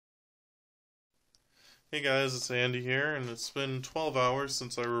Hey guys, it's Andy here, and it's been 12 hours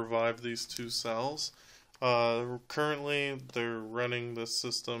since I revived these two cells. Currently, they're running the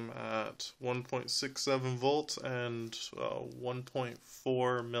system at 1.67 volts and 1.4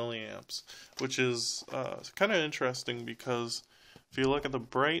 milliamps, which is kind of interesting because if you look at the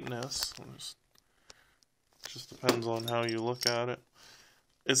brightness, it just depends on how you look at it.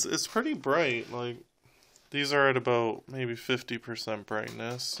 It's pretty bright. Like, these are at about maybe 50%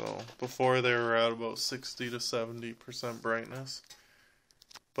 brightness, so before they were at about 60 to 70% brightness.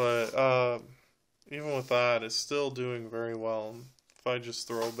 But even with that, it's still doing very well. If I just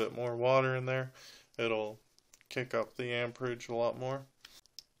throw a bit more water in there, it'll kick up the amperage a lot more.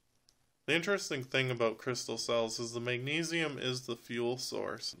 The interesting thing about crystal cells is the magnesium is the fuel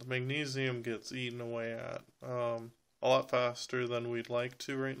source. The magnesium gets eaten away at a lot faster than we'd like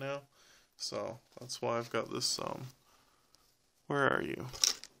to right now. So that's why I've got this, where are you?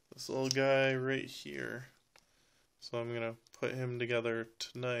 This little guy right here. So I'm going to put him together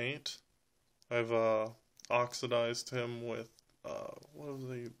tonight. I've oxidized him with, what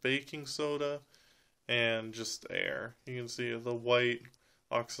was it, baking soda and just air. You can see the white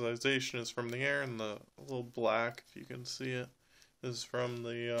oxidization is from the air, and the little black, if you can see it, is from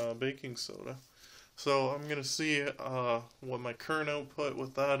the baking soda. So I'm going to see what my current output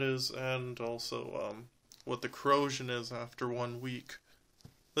with that is, and also what the corrosion is after 1 week.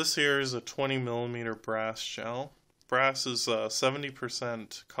 This here is a 20mm brass shell. Brass is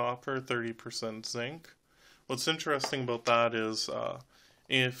 70% copper, 30% zinc. What's interesting about that is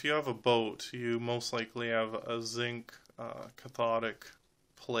if you have a boat, you most likely have a zinc cathodic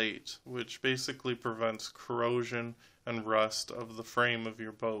plate, which basically prevents corrosion and rust of the frame of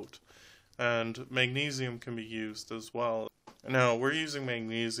your boat. And magnesium can be used as well. Now, we're using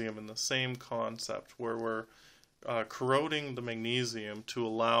magnesium in the same concept where we're corroding the magnesium to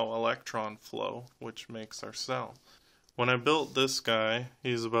allow electron flow, which makes our cell. When I built this guy,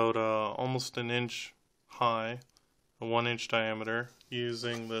 he's about almost an inch high, a 1-inch diameter,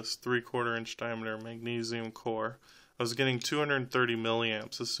 using this 3/4 inch diameter magnesium core. I was getting 230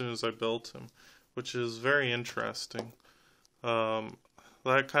 milliamps as soon as I built him, which is very interesting.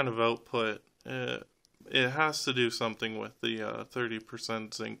 That kind of output, it has to do something with the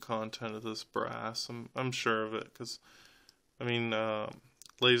 30% zinc content of this brass. I'm sure of it, because, I mean,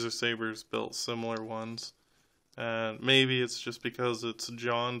 Laser Saber's built similar ones. And maybe it's just because it's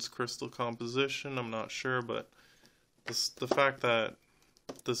Jon's crystal composition, I'm not sure, but the fact that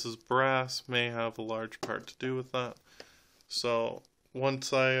this is brass may have a large part to do with that. So,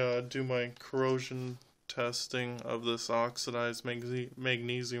 once I do my corrosion testing of this oxidized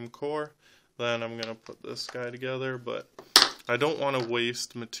magnesium core, then I'm going to put this guy together, but I don't want to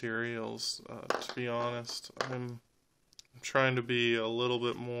waste materials, to be honest. I'm trying to be a little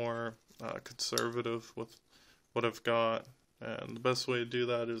bit more conservative with what I've got, and the best way to do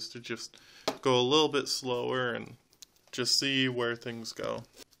that is to just go a little bit slower and just see where things go.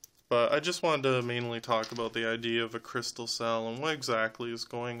 But I just wanted to mainly talk about the idea of a crystal cell and what exactly is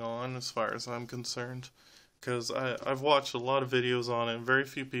going on as far as I'm concerned. Because I've watched a lot of videos on it, and very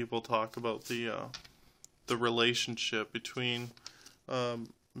few people talk about the relationship between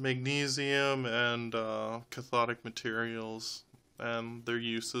magnesium and cathodic materials and their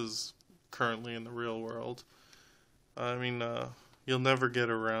uses currently in the real world. I mean, you'll never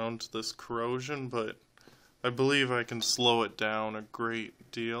get around this corrosion, but I believe I can slow it down a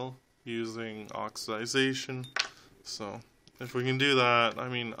great deal using oxidization. So if we can do that, I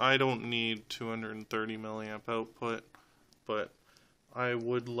mean, I don't need 230 milliamp output, but I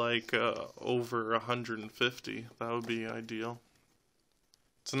would like over 150. That would be ideal.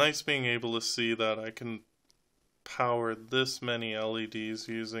 It's nice being able to see that I can power this many LEDs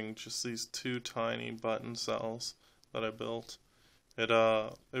using just these two tiny button cells that I built. It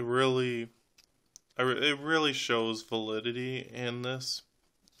really shows validity in this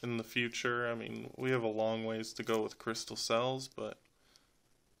in the future. I mean, we have a long ways to go with crystal cells, but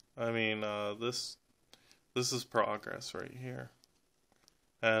I mean, this is progress right here.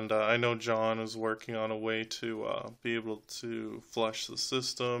 And I know Jon is working on a way to be able to flush the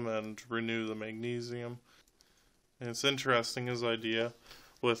system and renew the magnesium. And it's interesting, his idea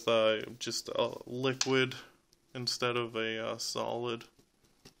with just a liquid instead of a solid.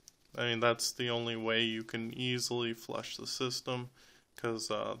 I mean, that's the only way you can easily flush the system, because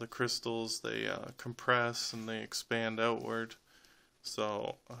the crystals, they compress and they expand outward.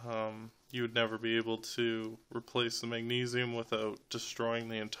 So you would never be able to replace the magnesium without destroying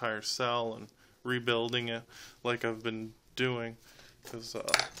the entire cell and rebuilding it like I've been doing, because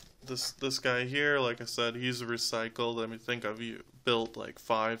this guy here, like I said, he's recycled. I think I've built like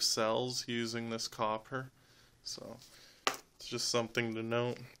 5 cells using this copper, so it's just something to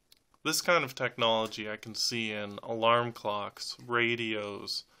note. This kind of technology I can see in alarm clocks,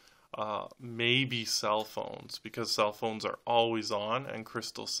 radios, maybe cell phones, because cell phones are always on and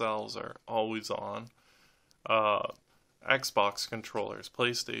crystal cells are always on. Xbox controllers,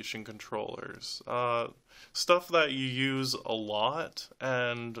 PlayStation controllers, stuff that you use a lot,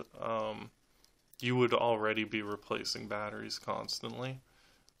 and you would already be replacing batteries constantly.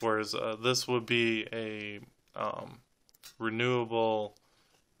 Whereas this would be a renewable,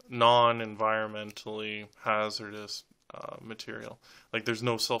 non-environmentally hazardous material. Like, there's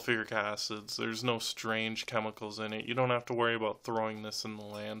no sulfuric acids, there's no strange chemicals in it. You don't have to worry about throwing this in the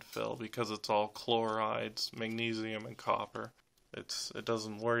landfill because it's all chlorides, magnesium, and copper. It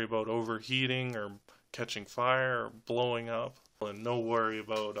doesn't worry about overheating or catching fire or blowing up, and no worry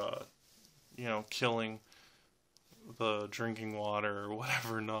about killing the drinking water or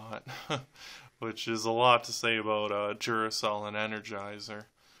whatever not, which is a lot to say about Duracell and Energizer.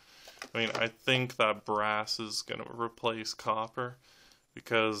 I mean, I think that brass is going to replace copper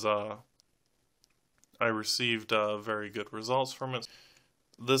because I received very good results from it.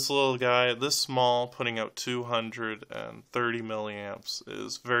 This little guy, this small, putting out 230 milliamps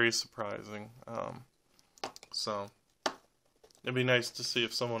is very surprising. So it'd be nice to see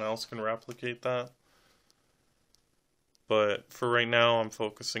if someone else can replicate that. But for right now, I'm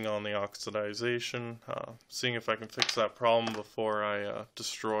focusing on the oxidization, seeing if I can fix that problem before I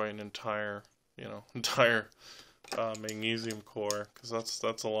destroy an entire magnesium core, because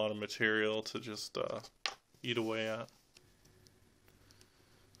that's a lot of material to just eat away at.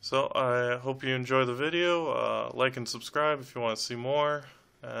 So I hope you enjoy the video. Like and subscribe if you want to see more,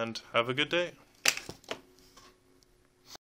 and have a good day.